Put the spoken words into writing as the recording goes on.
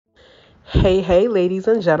Hey, ladies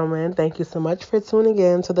and gentlemen. Thank you so much for tuning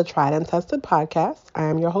in to the Tried and Tested podcast. I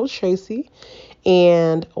am your host, Tracy.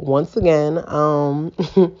 And once again,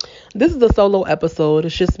 this is a solo episode.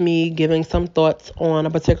 It's just me giving some thoughts on a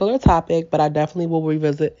particular topic, but I definitely will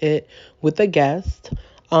revisit it with a guest.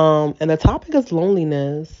 And the topic is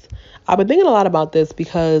loneliness. I've been thinking a lot about this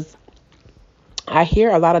because I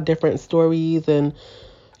hear a lot of different stories and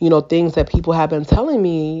things that people have been telling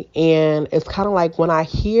me. And it's kind of like when I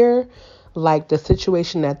hear like the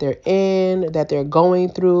situation that they're in, that they're going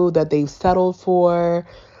through, that they've settled for,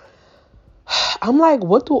 I'm like,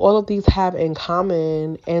 what do all of these have in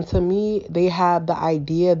common? And to me, they have the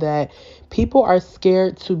idea that people are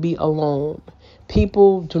scared to be alone.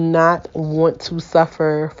 People do not want to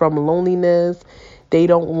suffer from loneliness. They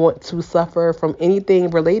don't want to suffer from anything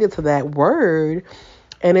related to that word.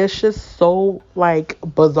 And it's just so like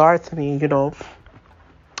bizarre to me.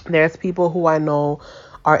 There's people who I know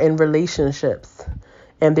are in relationships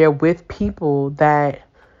and they're with people that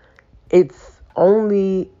it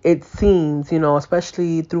seems,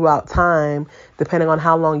 especially throughout time, depending on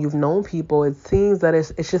how long you've known people, it seems that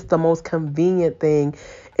it's just the most convenient thing.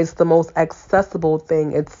 It's the most accessible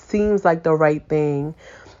thing. It seems like the right thing.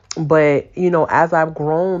 But, as I've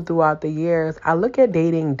grown throughout the years, I look at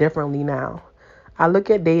dating differently now. I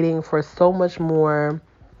look at dating for so much more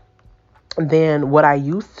than what I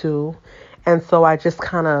used to. And so I just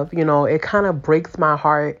kind of, it kind of breaks my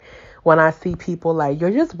heart when I see people like, you're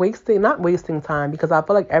just not wasting time, because I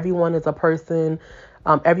feel like everyone is a person.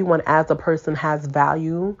 Everyone as a person has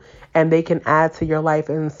value and they can add to your life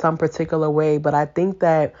in some particular way. But I think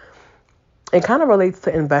that it kind of relates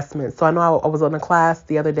to investments. So I know I was on a class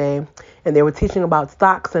the other day and they were teaching about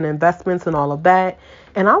stocks and investments and all of that.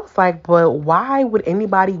 And I was like, but why would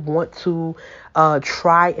anybody want to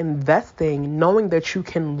try investing knowing that you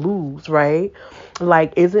can lose, right?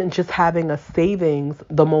 Like, isn't just having a savings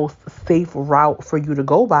the most safe route for you to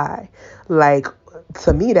go by? Like,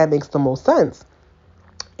 to me, that makes the most sense.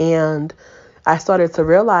 And I started to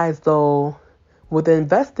realize, though, with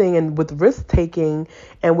investing and with risk taking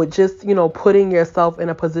and with just, putting yourself in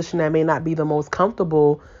a position that may not be the most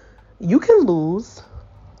comfortable, you can lose,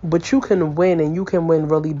 but you can win, and you can win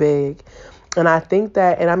really big. And I think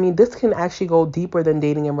that, and I mean, this can actually go deeper than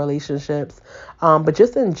dating and relationships. But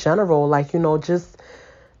just in general, like, just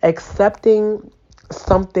accepting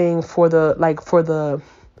something for the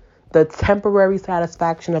temporary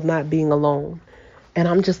satisfaction of not being alone. And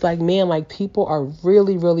I'm just like, man, like, people are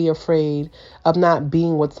really, really afraid of not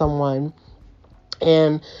being with someone.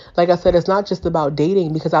 And like I said, it's not just about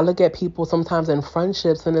dating, because I look at people sometimes in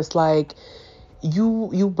friendships and it's like,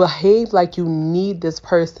 you behave like you need this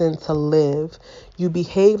person to live. You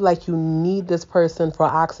behave like you need this person for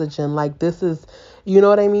oxygen. Like, this is, you know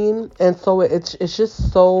what I mean? And so it's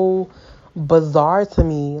just so bizarre to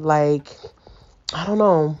me. Like, I don't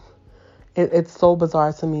know. It's so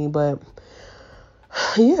bizarre to me, but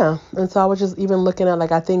yeah. And so I was just even looking at,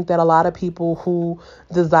 like, I think that a lot of people who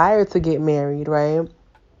desire to get married, right?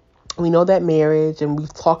 We know that marriage, and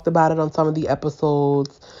we've talked about it on some of the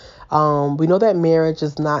episodes. We know that marriage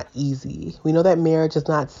is not easy. We know that marriage is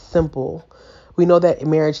not simple. We know that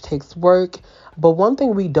marriage takes work. But one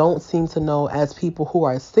thing we don't seem to know as people who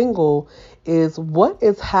are single is what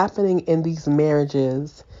is happening in these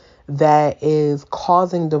marriages that is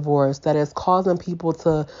causing divorce, that is causing people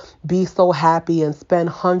to be so happy and spend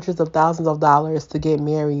hundreds of thousands of dollars to get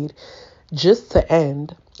married just to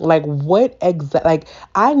end. Like, like,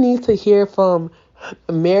 I need to hear from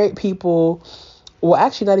married people. Well,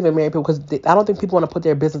 actually, not even married people, because I don't think people want to put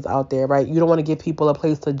their business out there, right? You don't want to give people a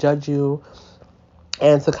place to judge you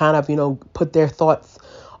and to kind of, put their thoughts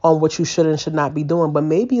on what you should and should not be doing. But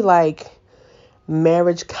maybe like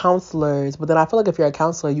marriage counselors. But then I feel like if you're a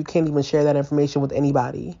counselor, you can't even share that information with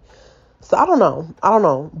anybody. So I don't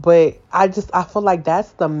know. But I feel like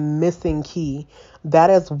that's the missing key.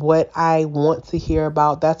 That is what I want to hear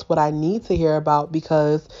about. That's what I need to hear about,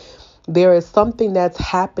 because there is something that's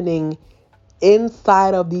happening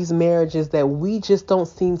inside of these marriages that we just don't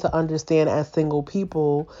seem to understand as single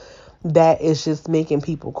people, that is just making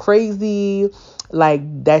people crazy, like,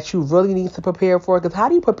 that you really need to prepare for. Because how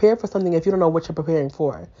do you prepare for something if you don't know what you're preparing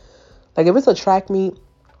for? Like, if it's a track meet,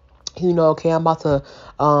 okay, I'm about to,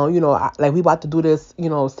 like, we about to do this,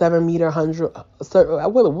 7 meter, 100,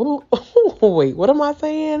 wait, what am I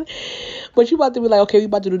saying? But you about to be like, okay, we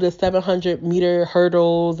about to do this 700-meter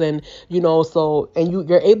hurdles, and,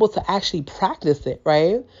 you're able to actually practice it,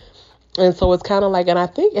 right? And so it's kind of like, and I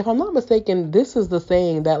think, if I'm not mistaken, this is the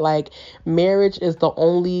saying that, like, marriage is the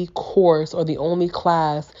only course or the only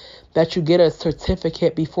class that you get a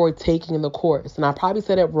certificate before taking the course. And I probably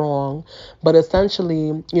said it wrong, but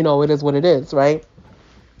essentially, it is what it is, right?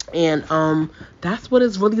 And that's what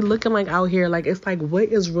it's really looking like out here. Like, it's like, what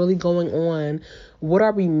is really going on? What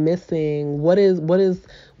are we missing? What is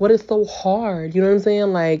so hard? You know what I'm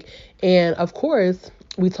saying? Like, and of course,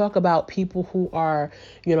 we talk about people who are,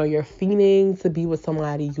 you're fiending to be with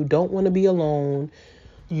somebody. You don't want to be alone.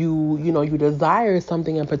 You desire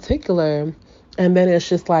something in particular. And then it's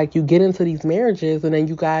just like you get into these marriages and then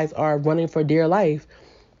you guys are running for dear life.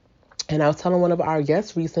 And I was telling one of our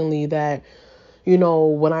guests recently that,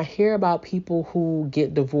 when I hear about people who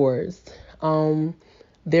get divorced,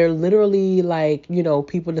 they're literally like,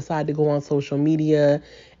 people decide to go on social media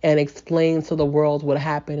and explain to the world what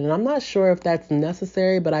happened. And I'm not sure if that's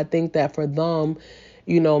necessary, but I think that for them,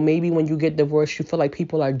 maybe when you get divorced, you feel like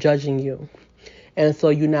people are judging you. And so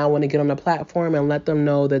you now want to get on the platform and let them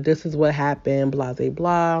know that this is what happened, blah, blah,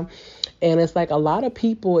 blah. And it's like a lot of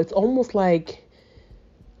people, it's almost like,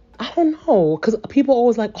 I don't know, because people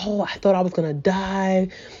always like, oh, I thought I was going to die.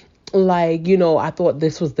 Like, I thought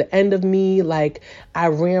this was the end of me. Like, I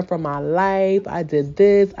ran for my life. I did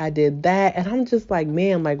this, I did that. And I'm just like,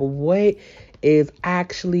 man, like, what is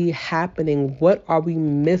actually happening? What are we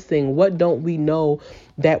missing? What don't we know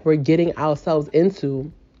that we're getting ourselves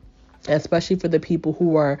into? Especially for the people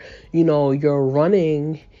who are, you're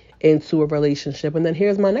running into a relationship. And then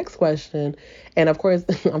here's my next question. And of course,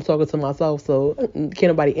 I'm talking to myself, so can't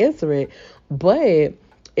nobody answer it. But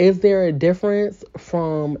is there a difference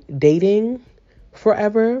from dating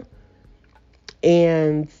forever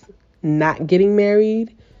and not getting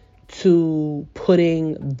married to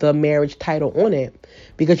putting the marriage title on it?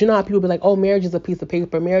 Because you know how people be like, oh, marriage is a piece of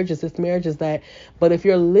paper, marriage is this, marriage is that. But if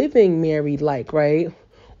you're living married, like, right,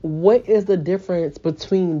 what is the difference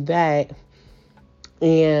between that?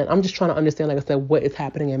 And I'm just trying to understand, like I said, what is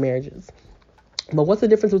happening in marriages. But what's the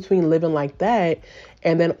difference between living like that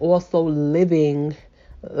and then also living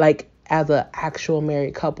like as an actual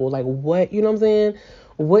married couple? Like, what, you know what I'm saying?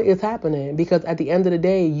 What is happening? Because at the end of the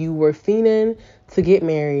day, you were fiending to get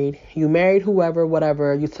married. You married whoever,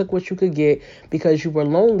 whatever. You took what you could get because you were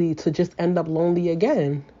lonely to just end up lonely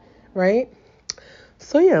again, right?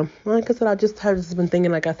 So yeah, like I said, I just have just been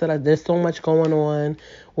thinking, like I said, there's so much going on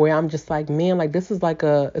where I'm just like, man, like this is like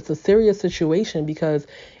it's a serious situation because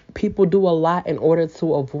people do a lot in order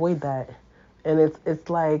to avoid that. And it's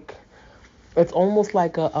like, it's almost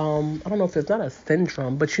like I don't know if it's not a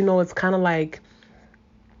syndrome, but it's kind of like,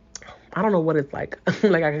 I don't know what it's like.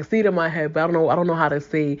 Like I can see it in my head, but I don't know how to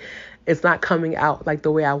say it's not coming out like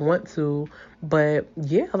the way I want to. But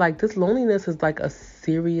yeah, like this loneliness is like a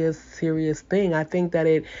serious, serious thing. I think that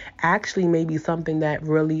it actually may be something that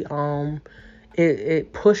really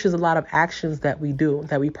it pushes a lot of actions that we do,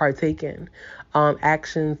 that we partake in.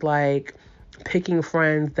 Actions like picking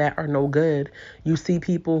friends that are no good. You see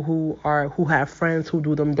people who have friends who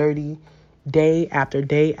do them dirty day after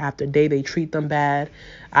day after day. They treat them bad.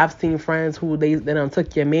 I've seen friends who they done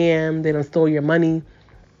took your man, they done stole your money,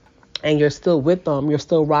 and you're still with them. You're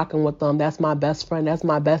still rocking with them. That's my best friend. That's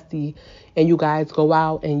my bestie. And you guys go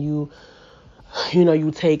out and you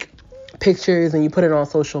take pictures and you put it on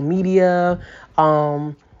social media.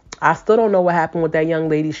 I still don't know what happened with that young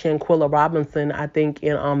lady, Shanquilla Robinson, I think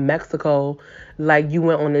in Mexico. Like, you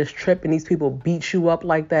went on this trip and these people beat you up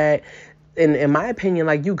like that. And in my opinion,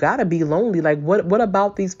 like, you gotta be lonely. Like, what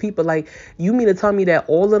about these people? Like, you mean to tell me that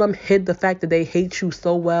all of them hid the fact that they hate you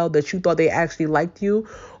so well that you thought they actually liked you?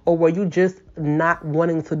 Or were you just not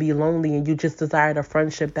wanting to be lonely and you just desired a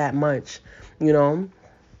friendship that much, And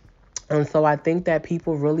so I think that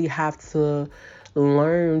people really have to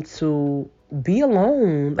learn to be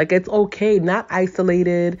alone. Like, it's okay, not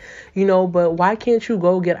isolated, but why can't you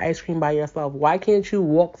go get ice cream by yourself? Why can't you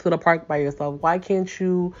walk to the park by yourself? Why can't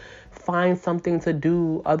you find something to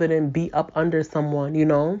do other than be up under someone,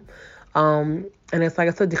 And it's like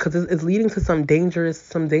I said, because it's leading to some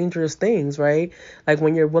dangerous things, right? Like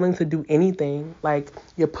when you're willing to do anything, like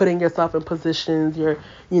you're putting yourself in positions,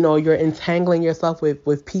 you're entangling yourself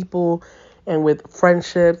with people and with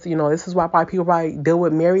friendships. This is why people probably deal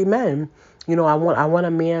with married men. I want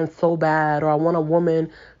a man so bad, or I want a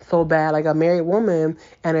woman so bad, like a married woman,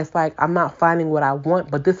 and it's like I'm not finding what I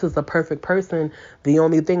want, but this is the perfect person. The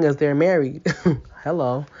only thing is they're married.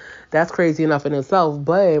 Hello. That's crazy enough in itself,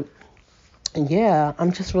 but yeah,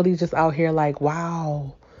 I'm just really just out here like,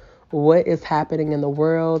 wow, what is happening in the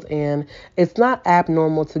world? And it's not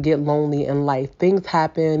abnormal to get lonely in life. Things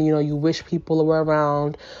happen, you wish people were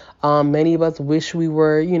around. Many of us wish we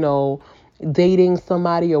were, dating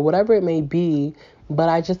somebody or whatever it may be. But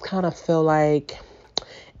I just kind of feel like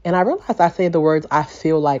And I realized I say the words I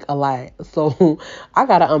feel like a lot. So I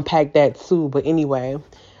got to unpack that too. But anyway,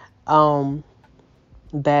 um,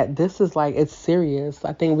 that this is like, it's serious.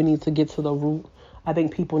 I think we need to get to the root. I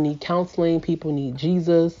think people need counseling. People need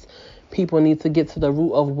Jesus. People need to get to the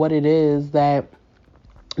root of what it is that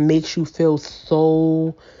makes you feel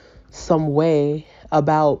so some way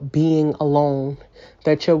about being alone,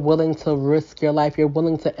 that you're willing to risk your life, you're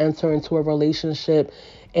willing to enter into a relationship.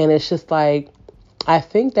 And it's just like, I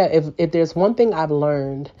think that if there's one thing I've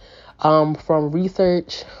learned from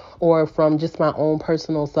research or from just my own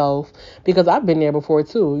personal self, because I've been there before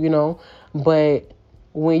too, but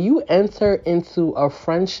when you enter into a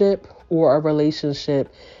friendship or a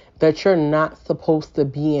relationship that you're not supposed to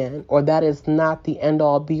be in, or that is not the end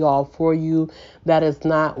all be all for you, that is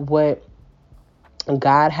not what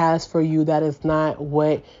God has for you, that is not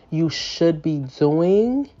what you should be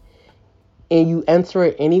doing, and you enter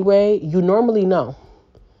it anyway, you normally know.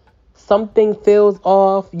 Something feels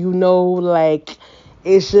off, like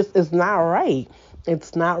it's not right.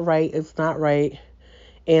 It's not right. It's not right.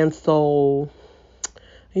 And so,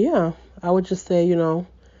 yeah, I would just say,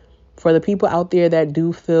 for the people out there that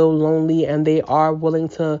do feel lonely and they are willing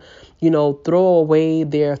to, throw away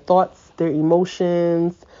their thoughts, their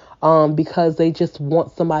emotions, because they just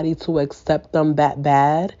want somebody to accept them that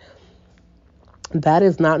bad, that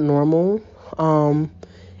is not normal.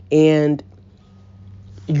 And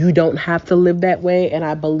you don't have to live that way. And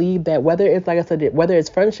I believe that whether it's, like I said, whether it's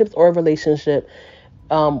friendships or a relationship,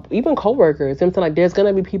 even coworkers, like there's going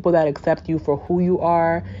to be people that accept you for who you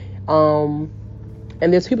are.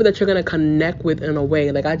 And there's people that you're going to connect with in a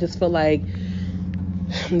way. Like, I just feel like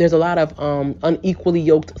there's a lot of unequally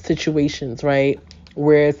yoked situations, right?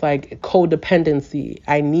 Where it's like codependency.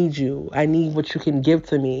 I need you. I need what you can give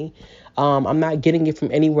to me. I'm not getting it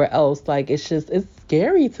from anywhere else. Like, it's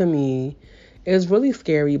scary to me. It's really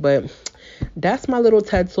scary. But that's my little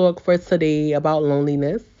TED Talk for today about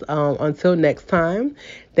loneliness. Until next time,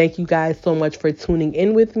 thank you guys so much for tuning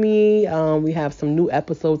in with me. We have some new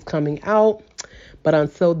episodes coming out. But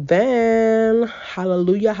until then,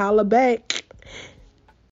 hallelujah, holla back.